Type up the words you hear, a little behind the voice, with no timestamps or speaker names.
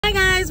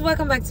guys,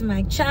 welcome back to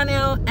my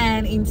channel,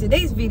 and in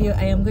today's video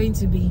I am going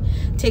to be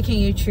taking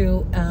you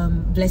through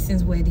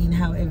Blessing's wedding,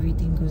 how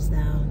everything goes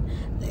down,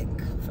 like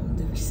from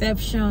the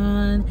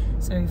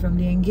from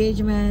the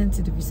engagement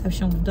to the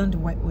reception. We've done the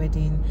white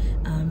wedding.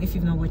 If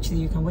you've not watched it,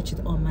 you can watch it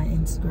on my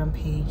Instagram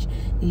page.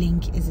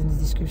 Link is in the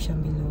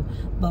description below.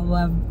 But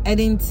we're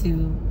heading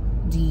to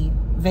the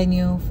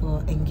venue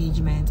for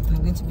engagement, and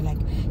I'm going to be like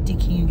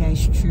taking you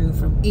guys through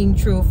from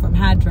intro, from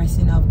her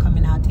dressing up,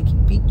 coming out,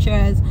 taking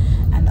pictures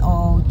and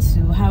all,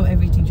 to how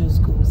everything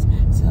just goes.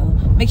 So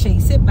make sure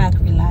you sit back,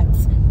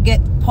 relax, get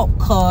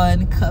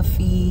popcorn,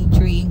 coffee,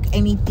 drink,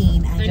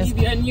 anything, and just, if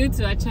you are new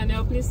to our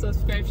channel, please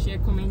subscribe, share,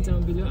 comment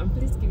down below, and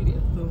please give it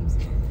a thumbs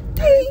up.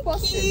 Thank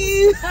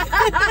you.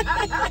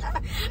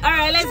 All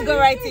right, let's go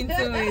right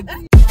into it.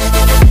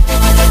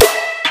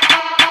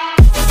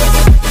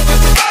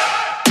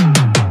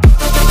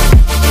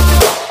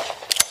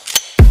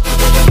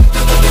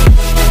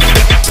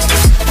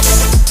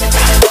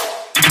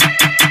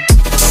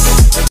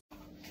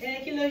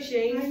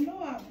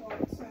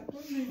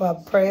 We're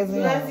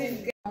praising.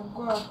 It's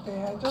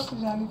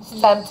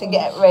time to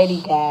get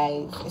ready,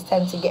 guys. It's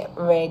time to get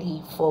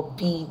ready for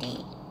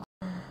BD.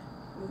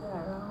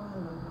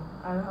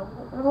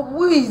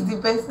 Who is the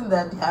person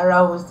that the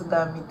Ara was to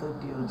get me to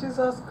do?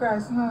 Jesus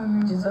Christ,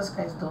 no. Jesus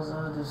Christ does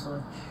all the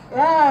such.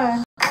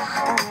 Yeah.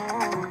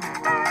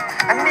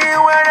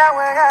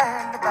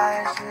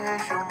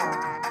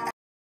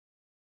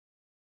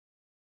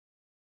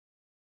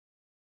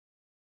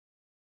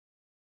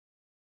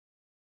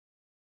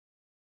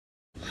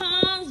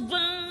 Husband,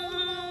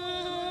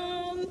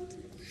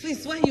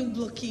 please, why are you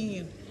blocking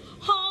him?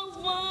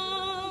 Husband,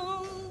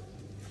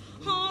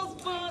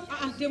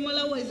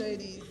 Demola, where is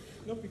already?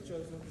 No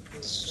pictures, no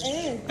pictures.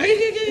 Hey,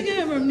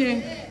 get from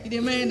there. You the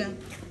man.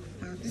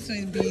 This one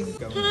is big.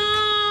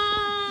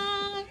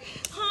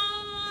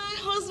 Hi,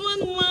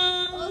 husband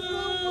man.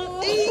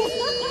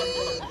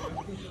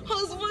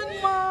 Husband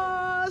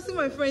man. See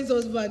my friend's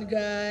husband,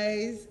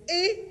 guys.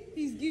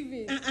 He's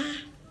giving.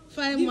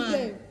 Fine Give man.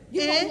 them.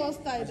 Give us one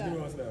style.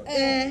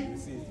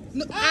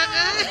 No.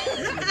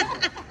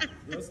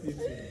 Just need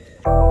to.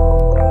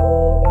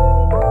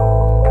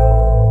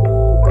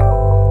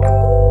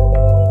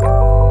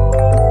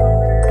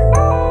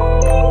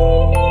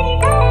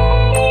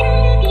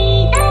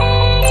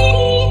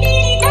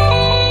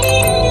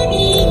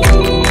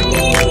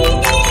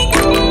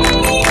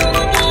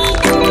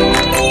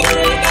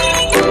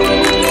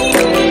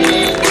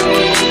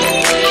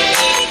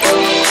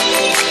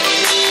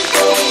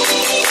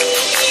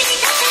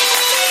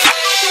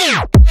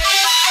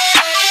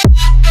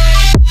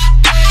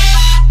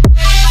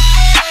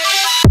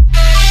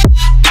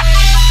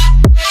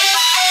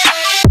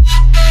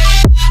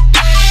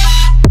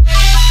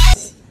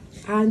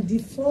 And the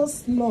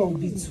first love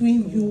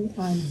between you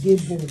and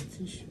Debo,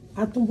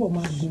 Atumbo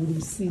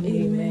Maguru,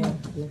 amen.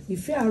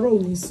 Ìfẹ́ àárọ̀ ò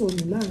ní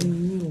sọnù láàrin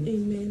yín o.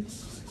 Amen.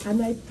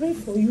 And I pray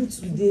for you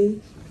today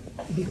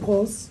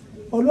because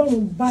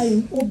Ọlọ́run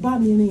ó bá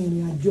mi rin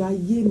ìrìn àjò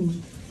ayé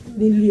mi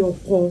nílé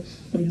ọkọ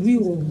pẹ̀lú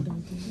ìrọ̀rùn.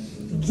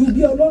 Ju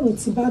bí Ọlọ́run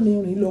ti bá mi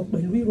rìn lọ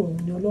pẹ̀lú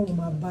ìrọ̀rùn ni Ọlọ́run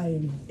máa bá ẹ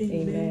rìn.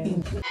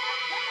 Amen.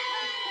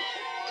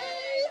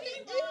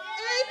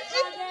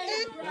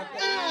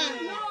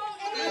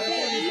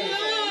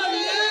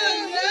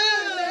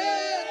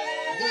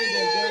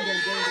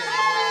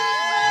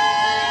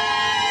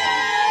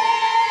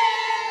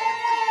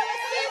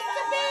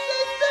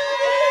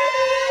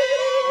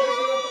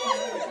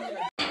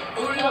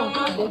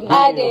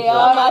 I did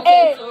all my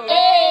things.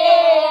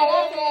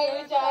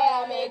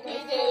 Make me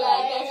feel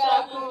like extra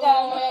food.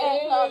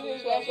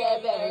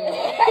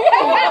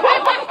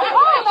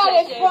 That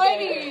is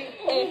funny.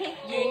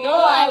 You know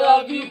I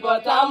love you,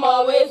 but I'm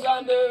always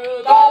on the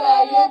road. All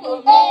of you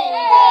go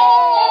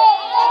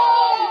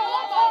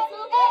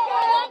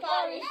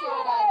carry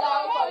shoulder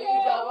down for you.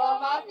 Don't want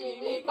my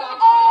feeling back.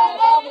 I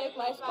don't make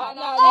my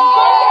spanner.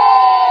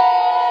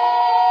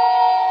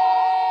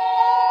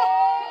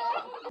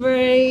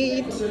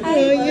 Great.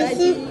 Oh, you're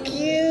so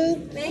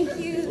cute.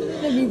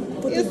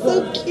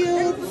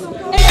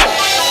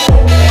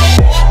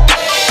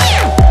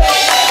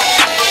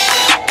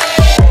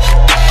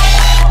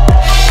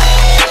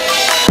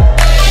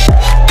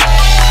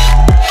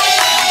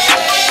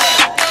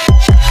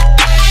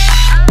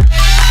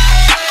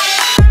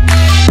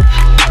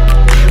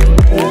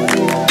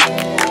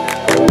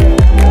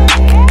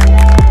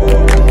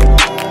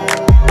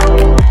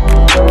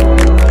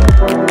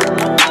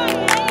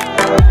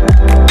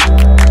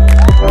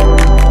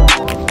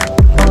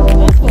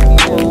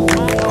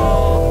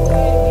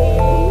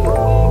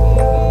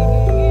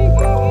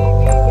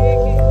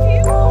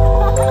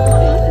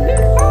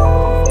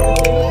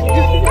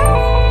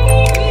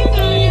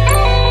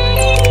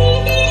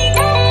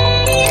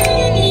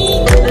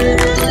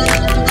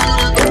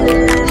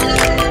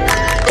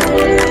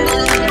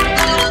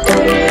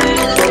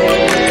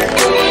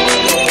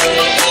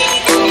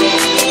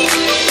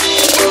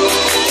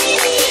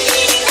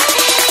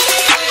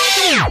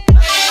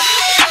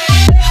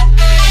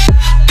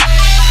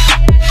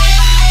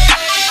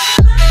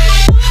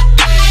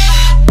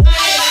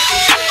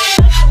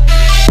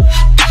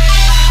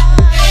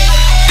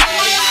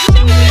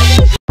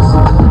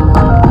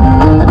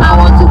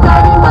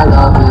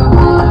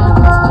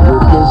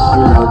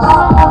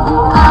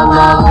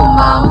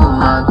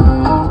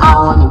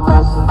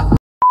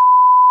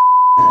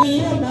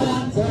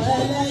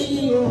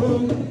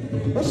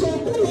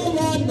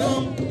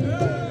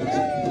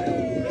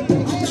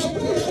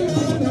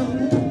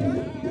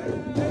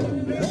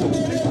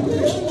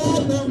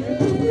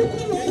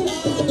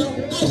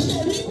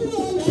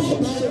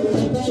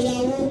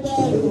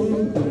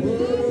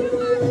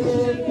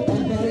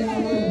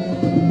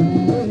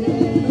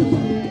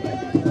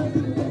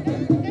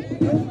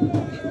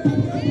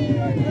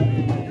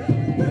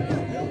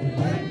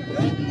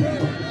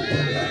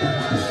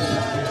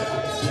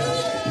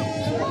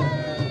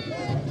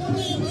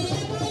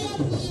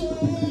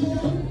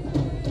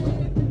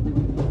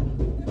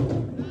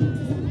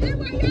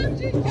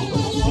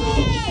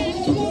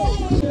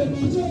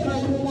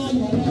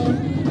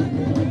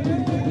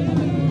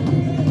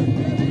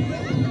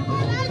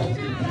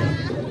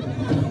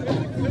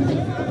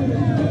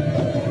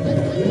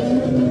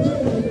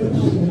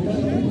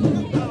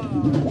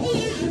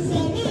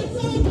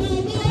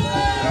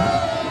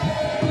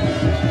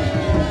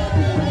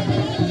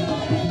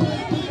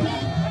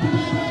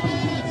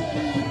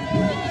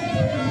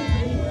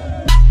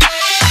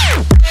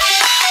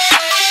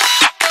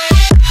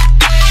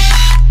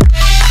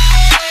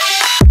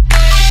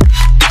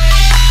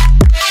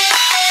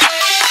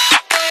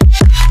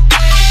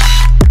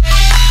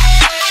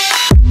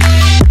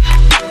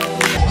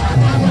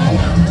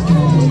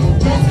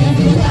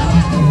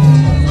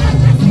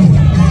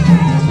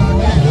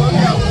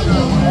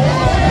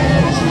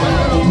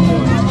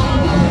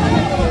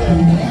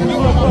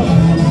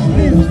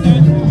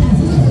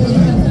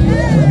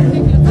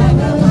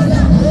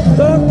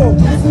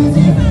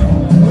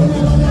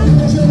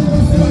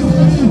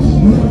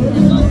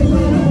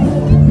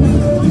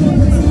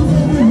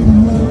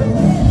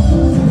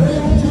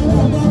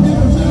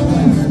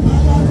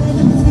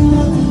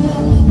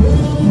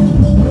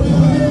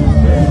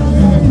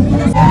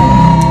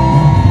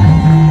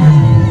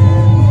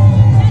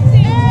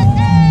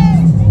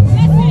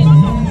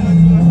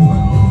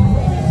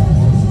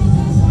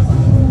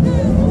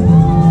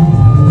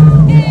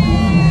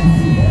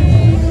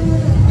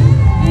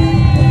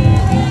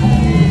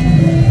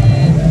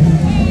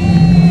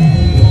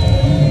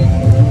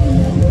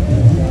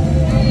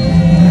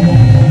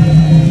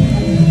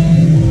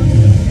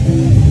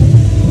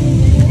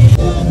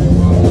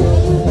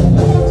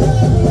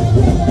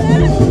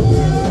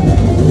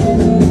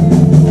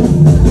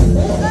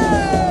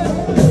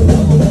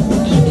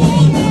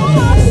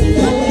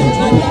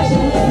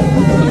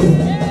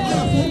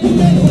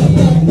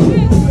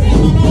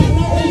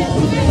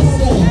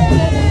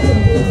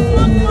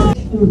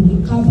 ò ní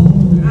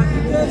kábàámọ̀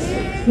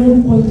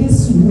lórúkọ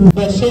Jésù.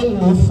 bẹ ṣe ń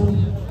lọ fún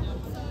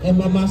ẹ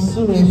máa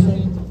súre fún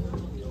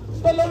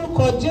pé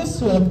lórúkọ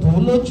Jésù ẹ̀bùn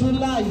lójú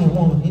láàyè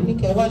wọn ò ní ní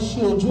kẹ́ wá sí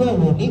ojú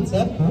ẹ̀rọ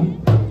nítẹ̀kùn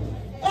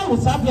ẹ̀rù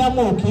tàbí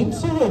amọ̀ òkè ń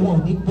túrò wọn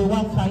ní gbé wá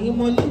ka yín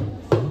mọ́lé.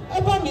 Ẹ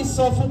bá mi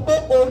sọ fún pé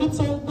orí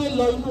tó ń gbé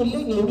lọ inú ilé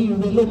yẹn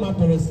oríire ló máa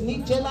bẹ̀rẹ̀ sí ní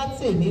jẹ́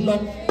láti èní lọ.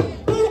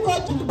 Lórúkọ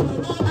dùdú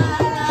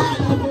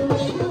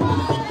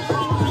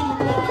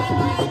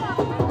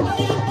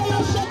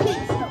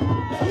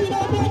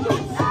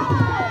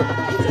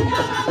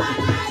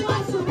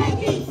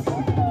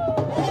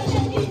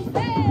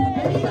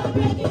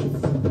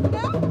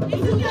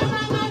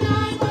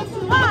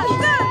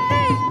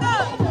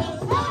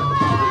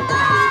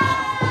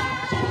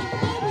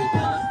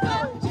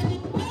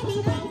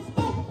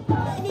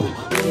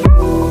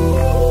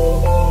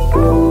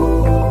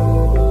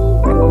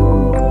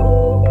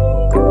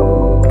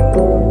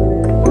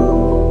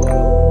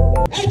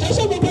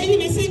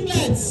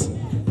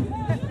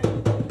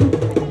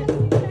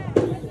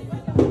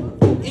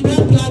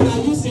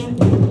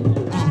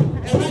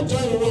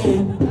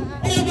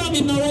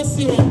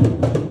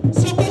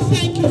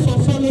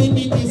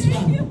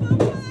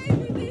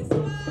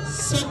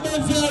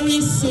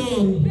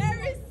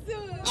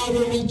I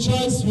will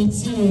rejoice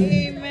with you.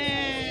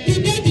 Amen. The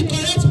day the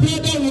correct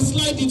brother will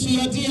slide into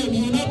your DM,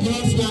 you will not be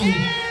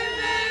offline.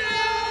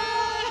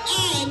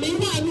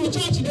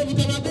 Church, they will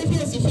never go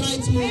face the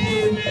flight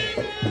mode.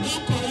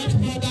 That correct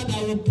brother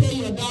that will pay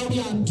your dowry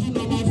and do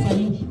normal for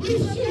you.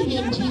 Receive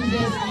in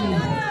Jesus'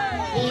 name.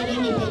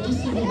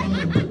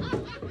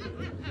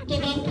 Tó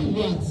bá kú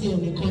ìwọ àti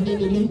ẹnìkan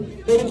nínú ilé,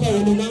 orúkọ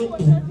rẹ̀ ló máa ń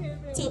pè.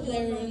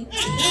 Toblerone.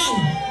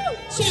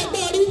 Ṣé ẹ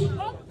gbọ́ rí?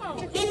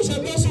 Lórí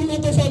ìṣẹ̀gbọ́n sí owó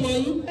tó fọmọ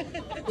yín.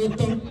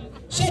 Ìtàn.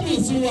 Ṣé mi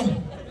ti wà?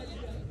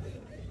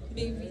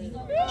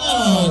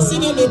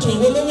 Sínú lójú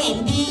ìwé ló wà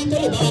bí tó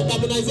lè bá wa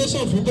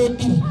carbonization fún tó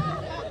bì.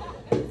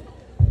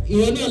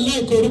 Ìwọ náà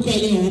láìka orúkọ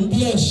yẹn òun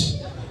blush.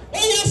 Ó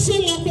yẹ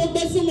súnmọ́ kó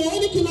gbé súnmọ́, ó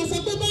ní kí n máa sọ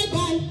pé bye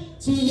bye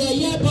to your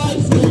year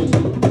boyfriend.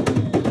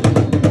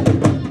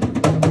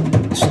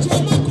 Ẹjọ́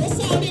ọmọ kò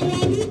sáré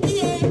wọn níbí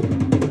o.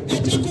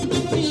 Ẹjọ́ kó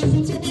náwó yẹn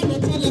fún tí ó bá lọ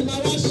tọ́lẹ̀ máa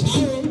wá ṣá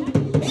o.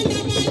 Ó yẹ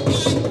bye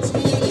bye to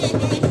your year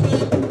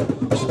boyfriend.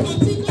 Ọkọ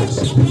tí kò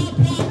ṣe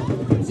pápá,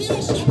 tí ó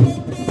ṣe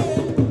gbogbo.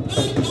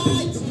 Bye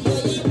bye to your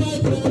year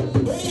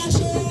boyfriend. Ó yẹ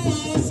ṣé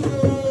ọ̀sán.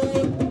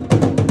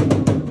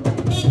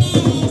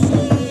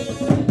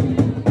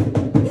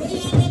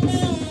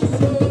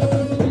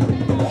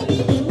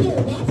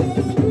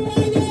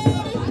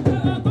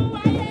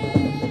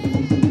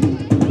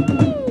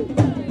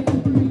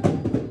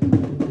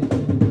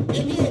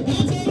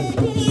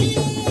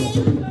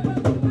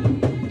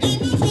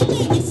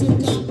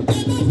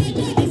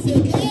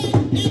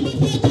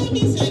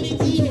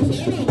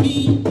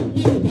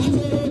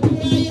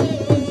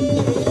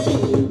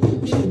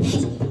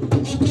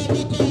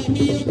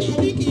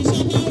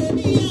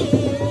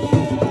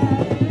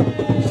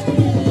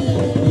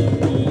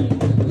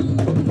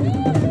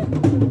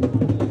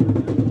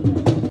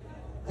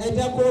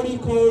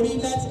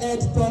 Let head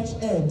touch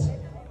head.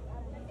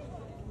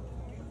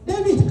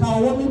 David ka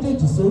ọwọ́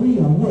méjèèjì sórí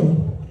ìyàwó ẹ̀.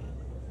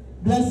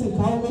 Blessing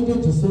ka ọwọ́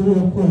méjèèjì sórí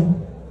ọkọ ẹ̀.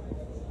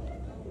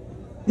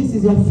 This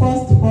is your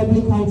first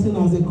public outing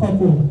as a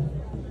couple.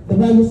 The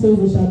Bible says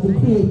we shall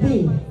decree a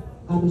thing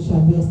and it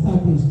shall be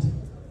established.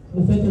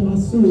 Mo fẹ́ kẹ́ máa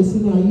súre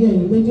sínú ayé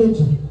ẹ̀yin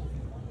méjèèjì.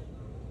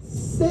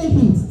 Say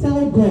it,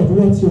 tell God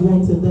what you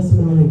want in this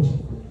marriage.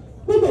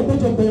 Gbogbo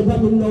ìpéjọpọ̀ ẹ̀ bá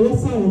mi lọ́wọ́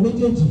sáwọn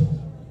méjèèjì.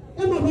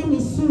 Ẹ máa bá mi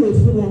súre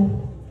fún wọn.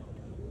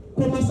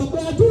 Kò máa sọ pé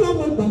àdúrà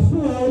mo gbà fún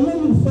wa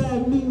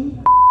olólùfẹ́ mi.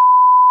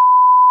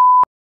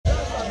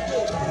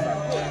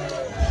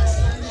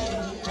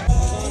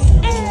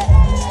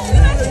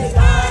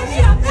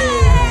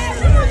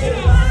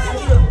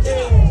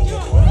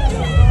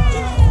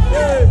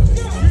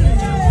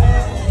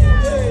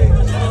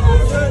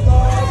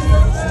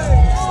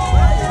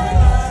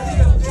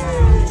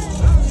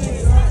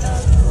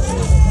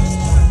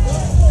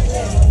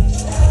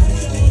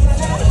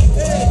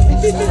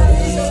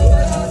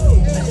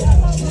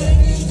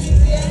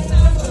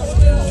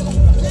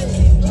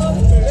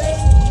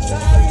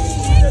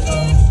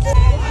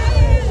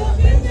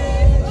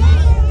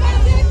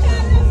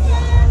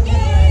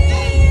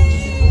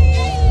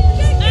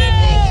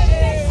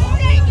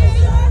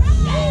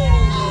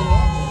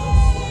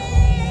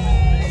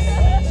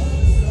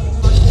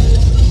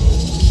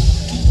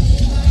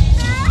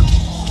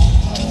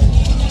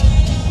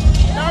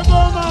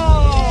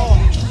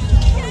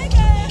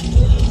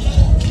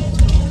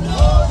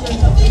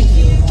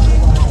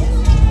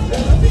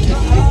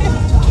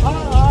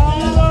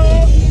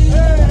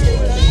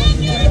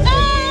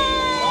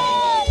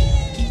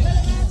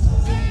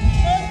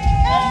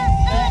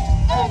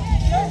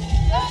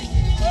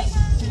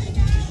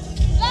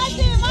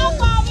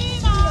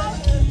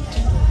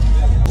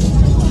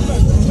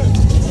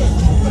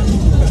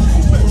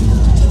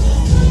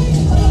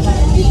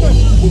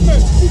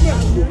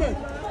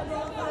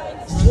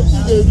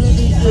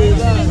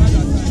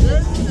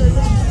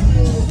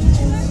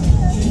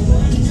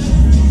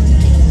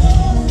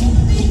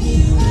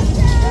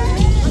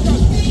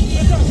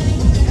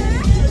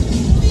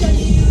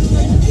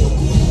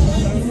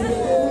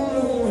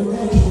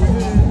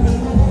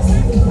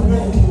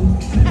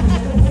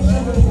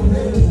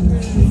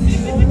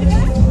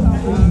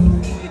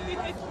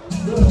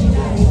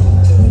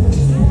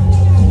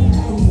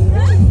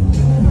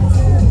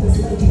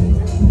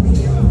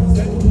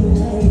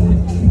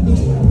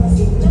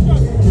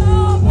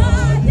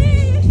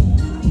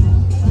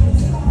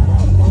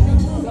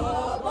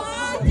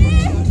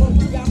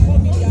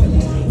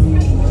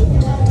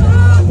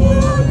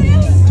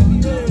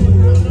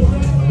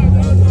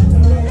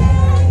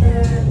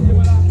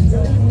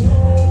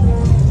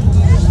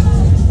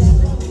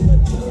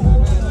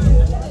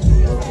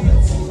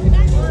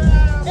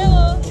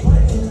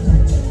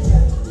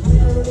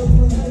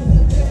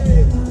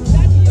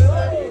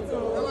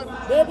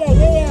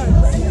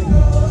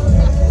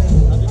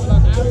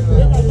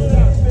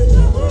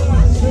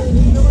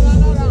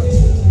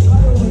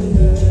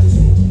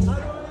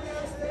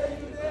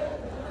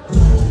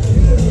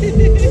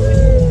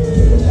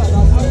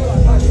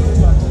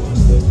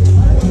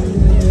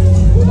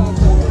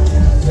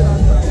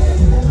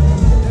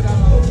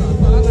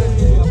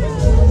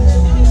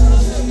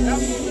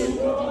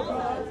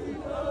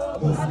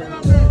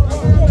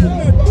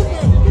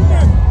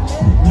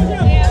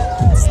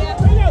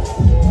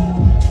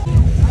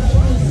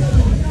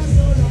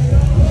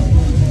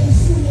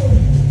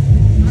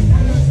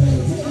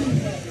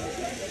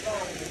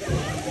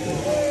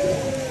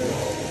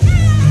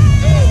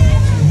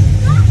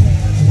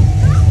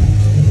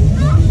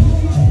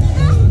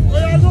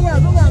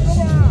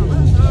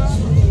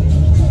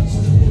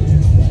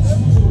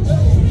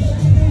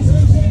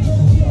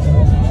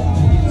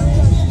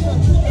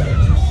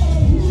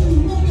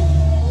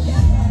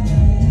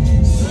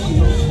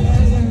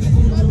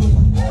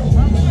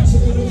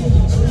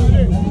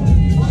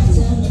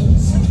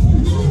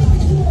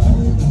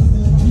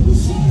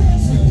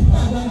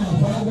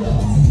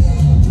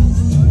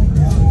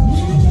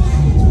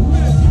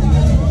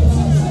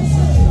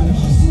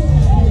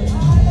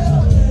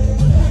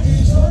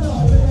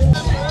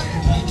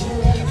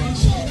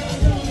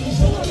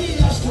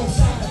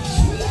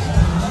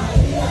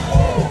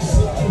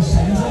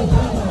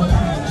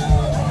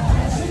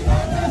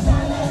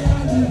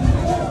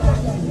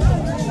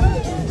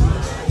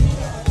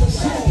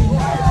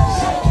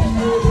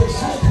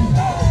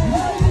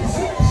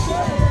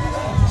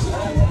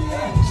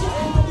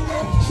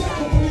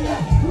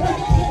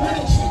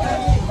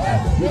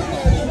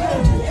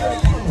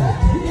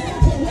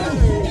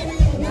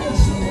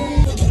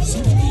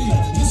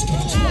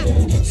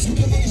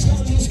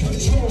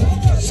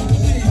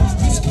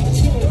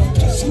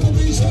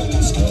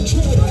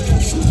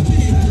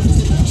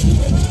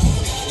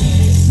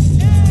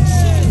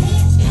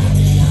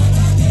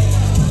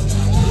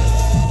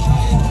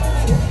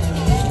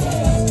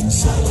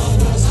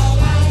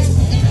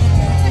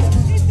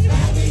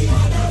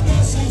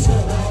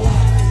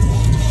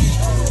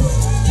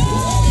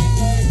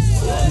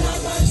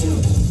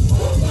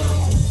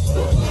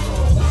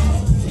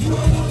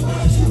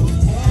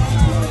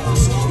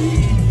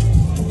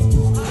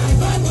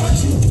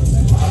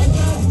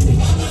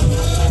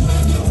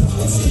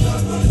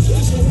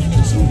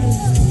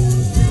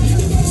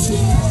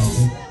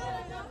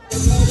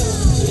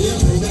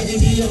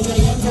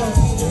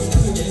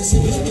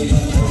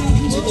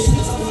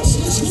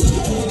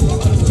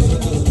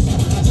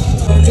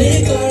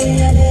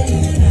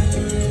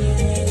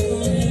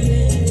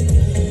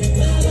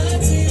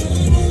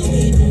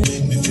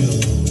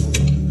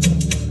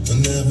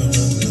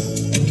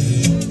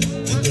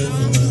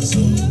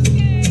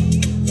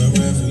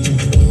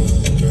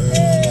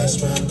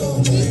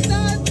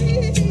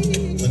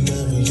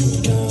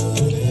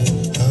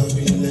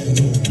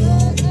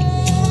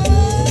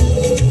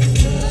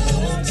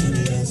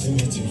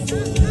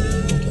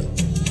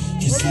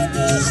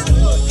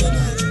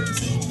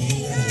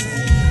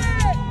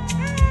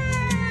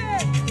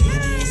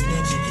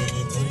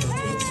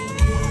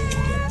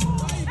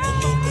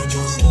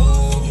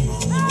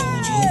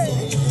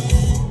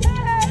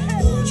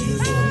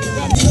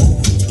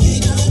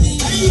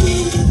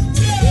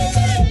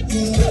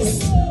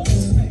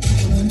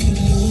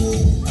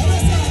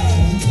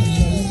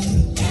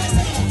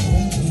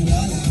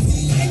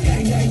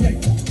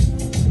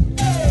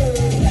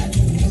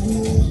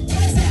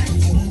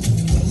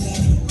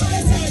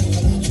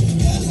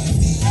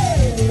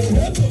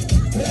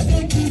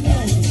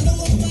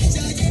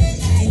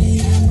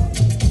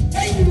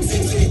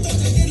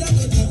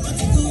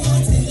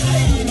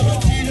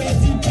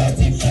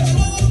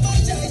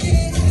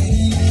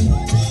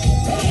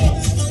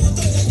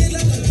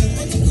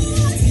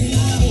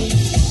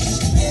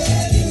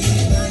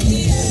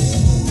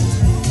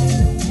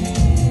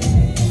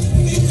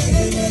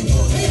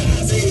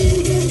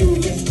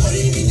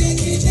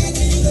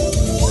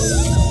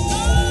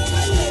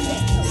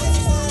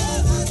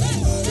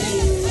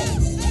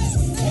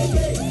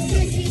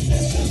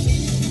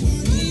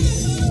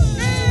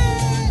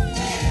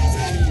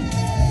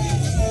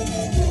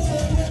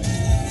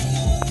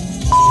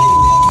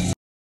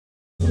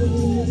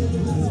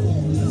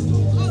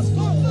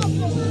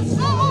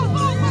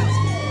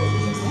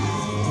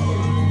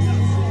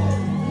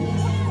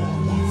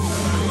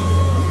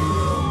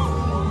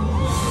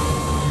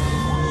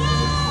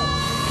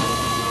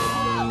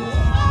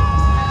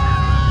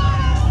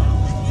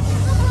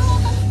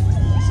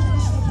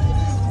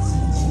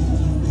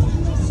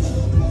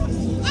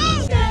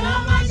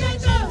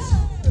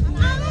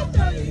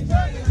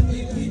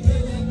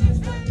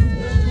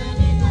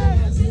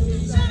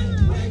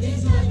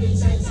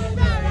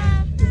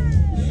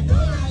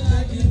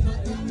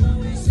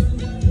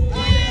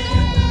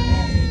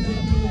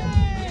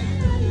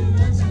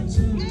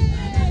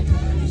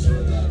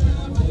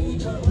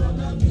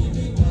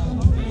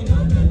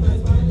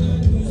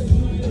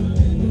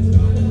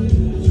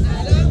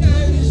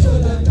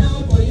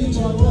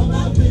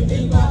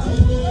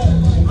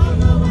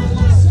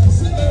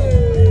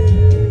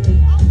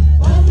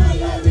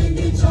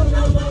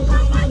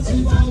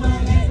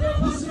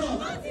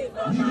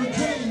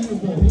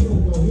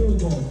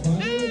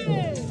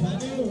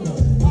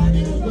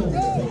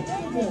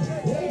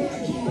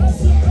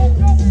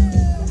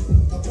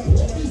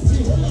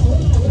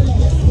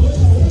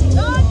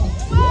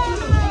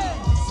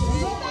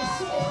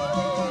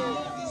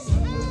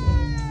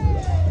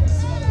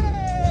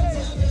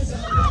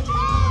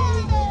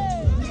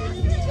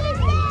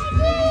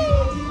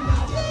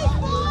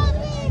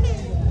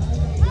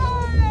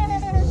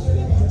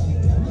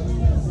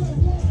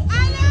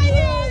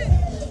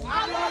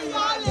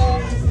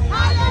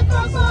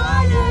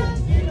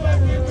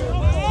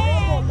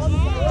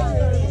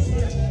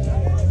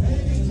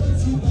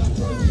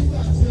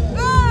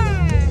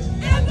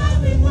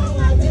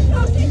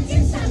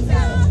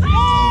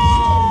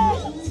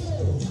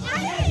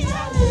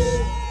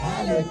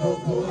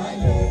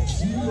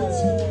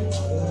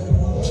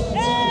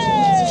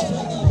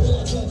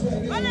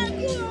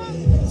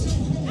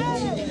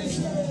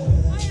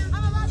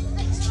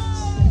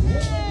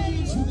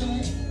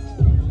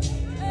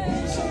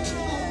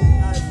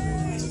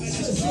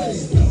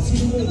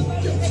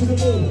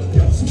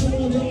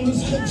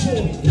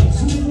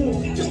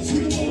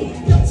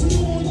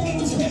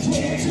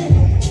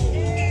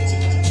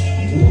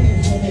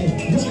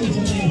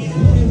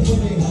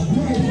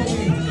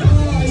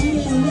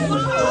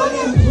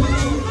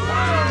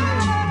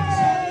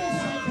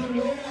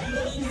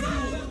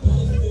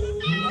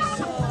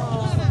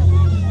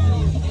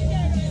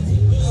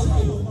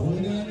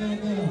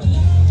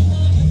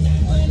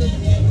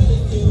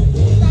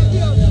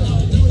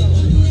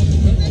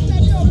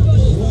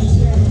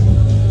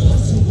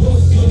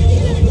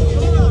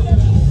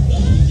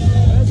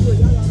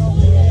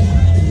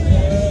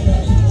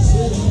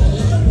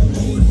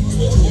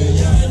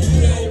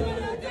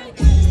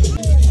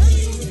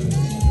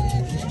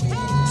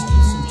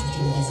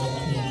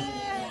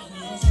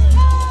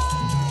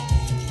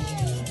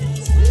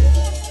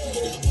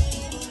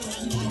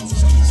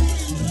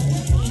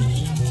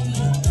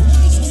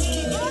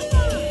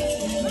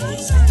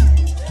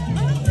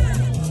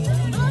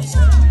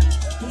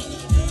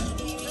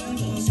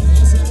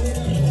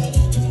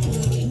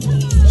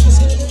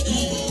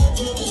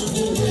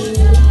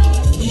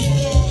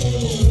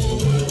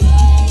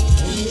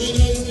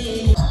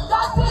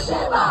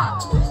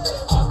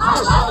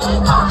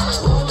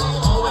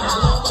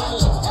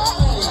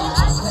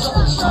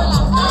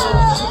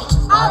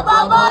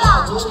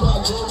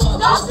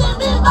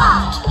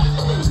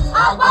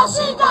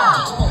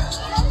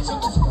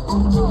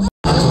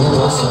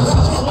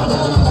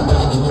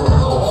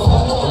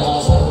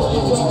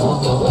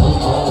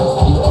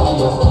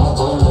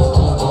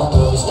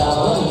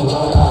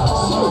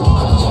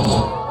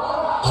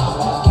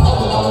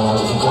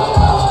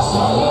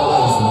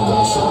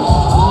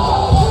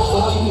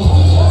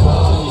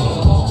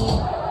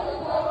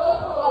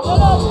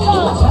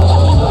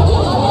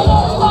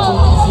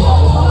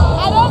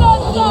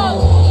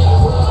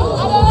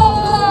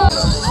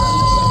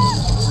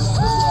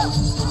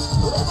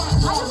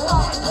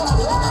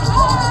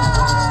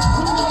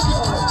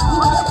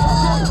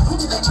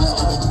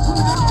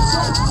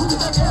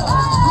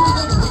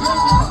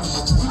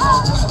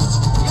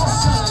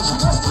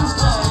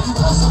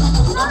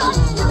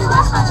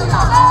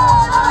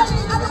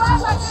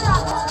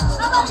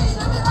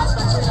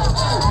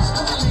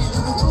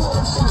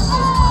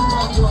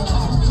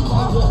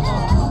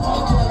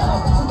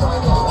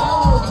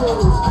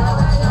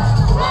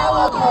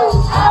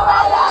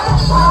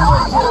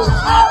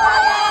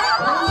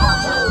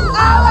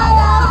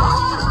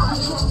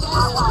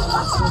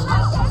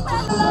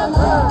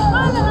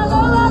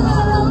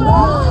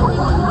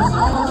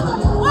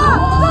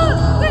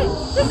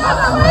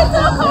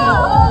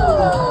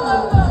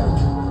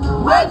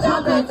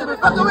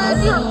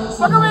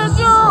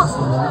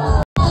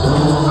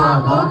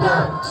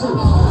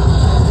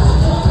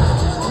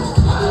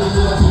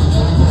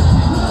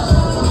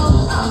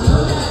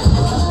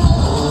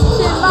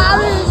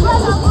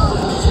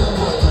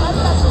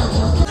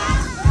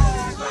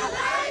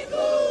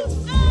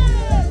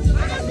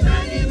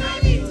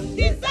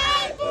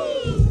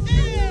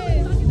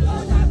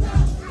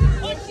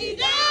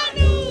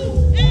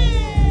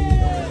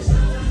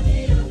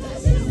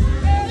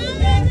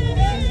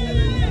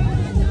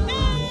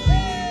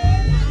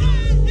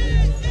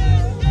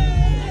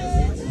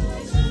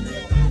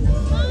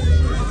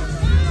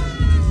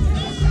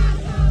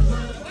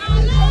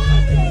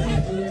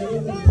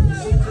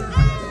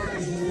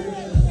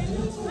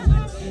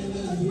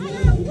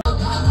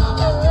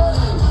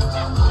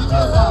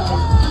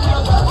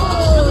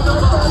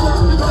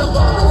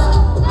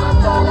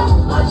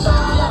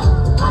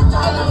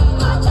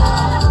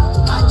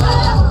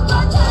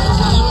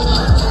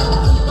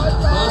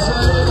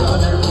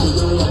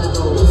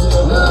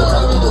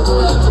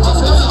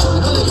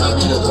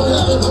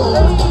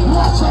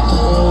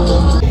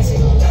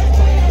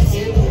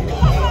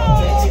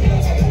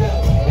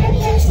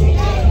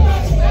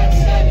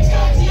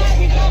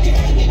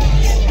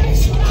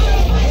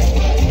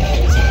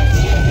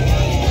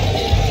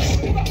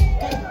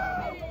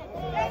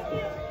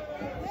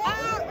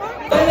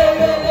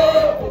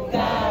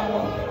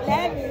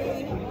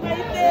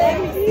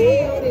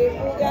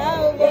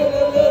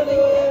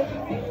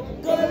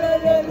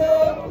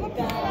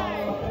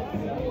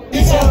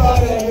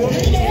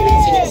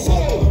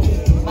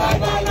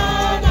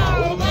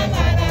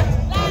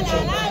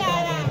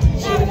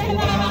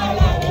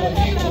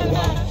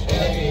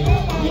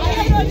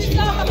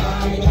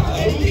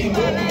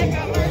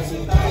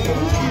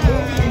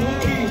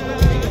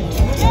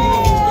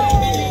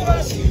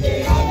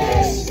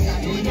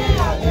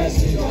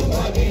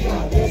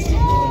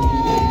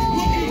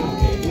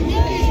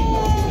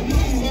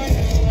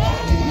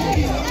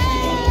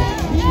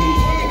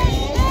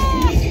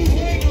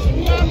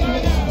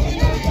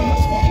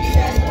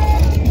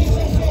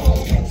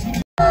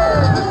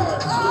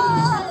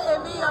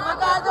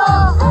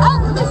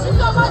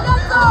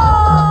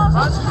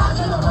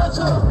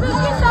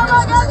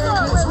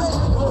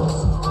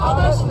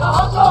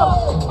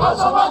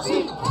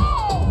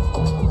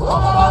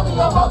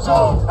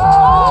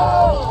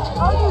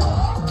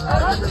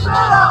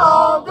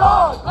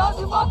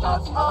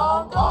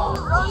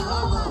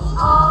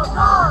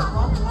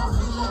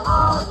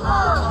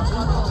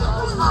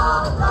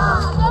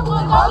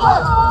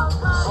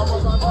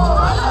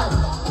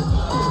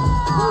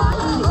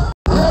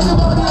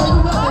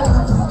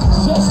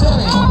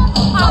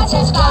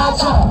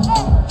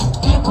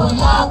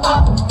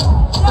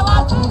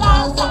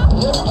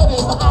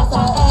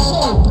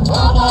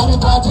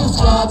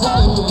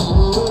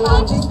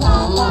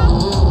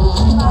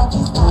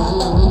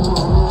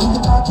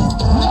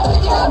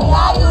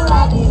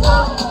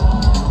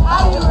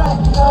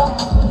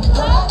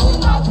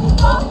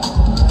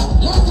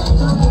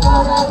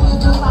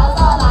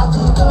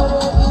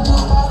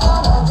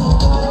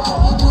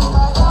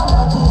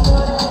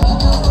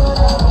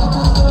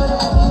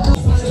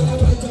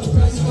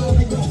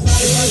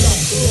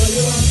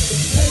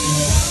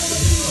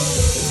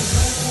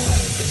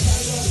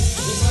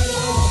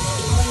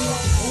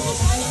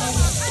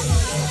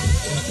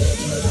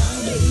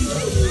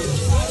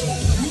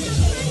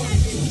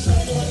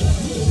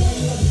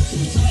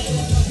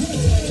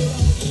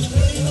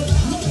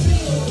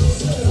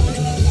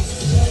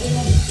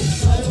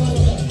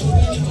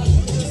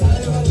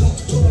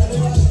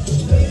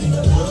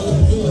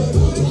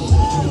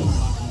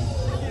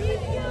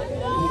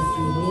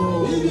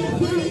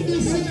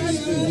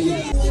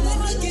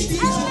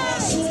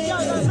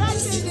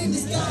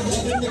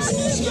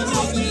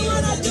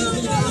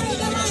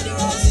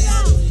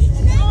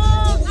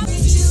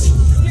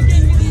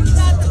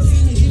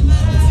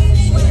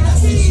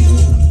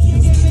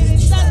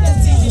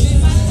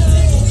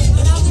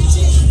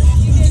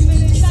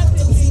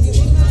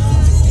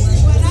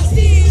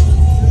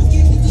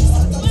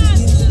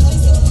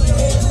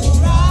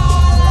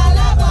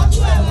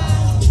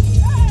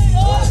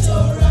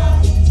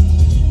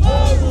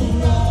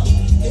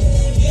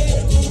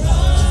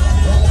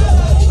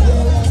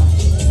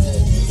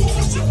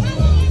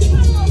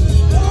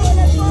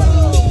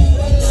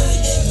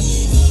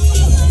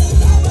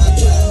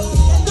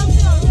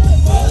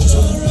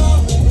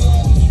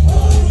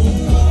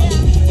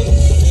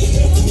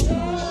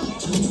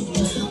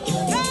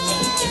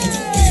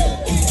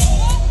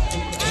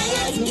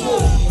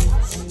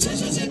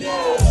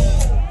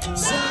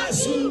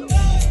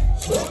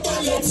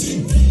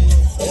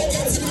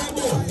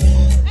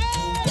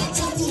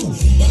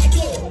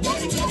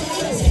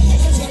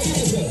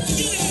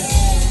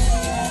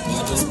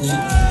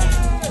 Yeah.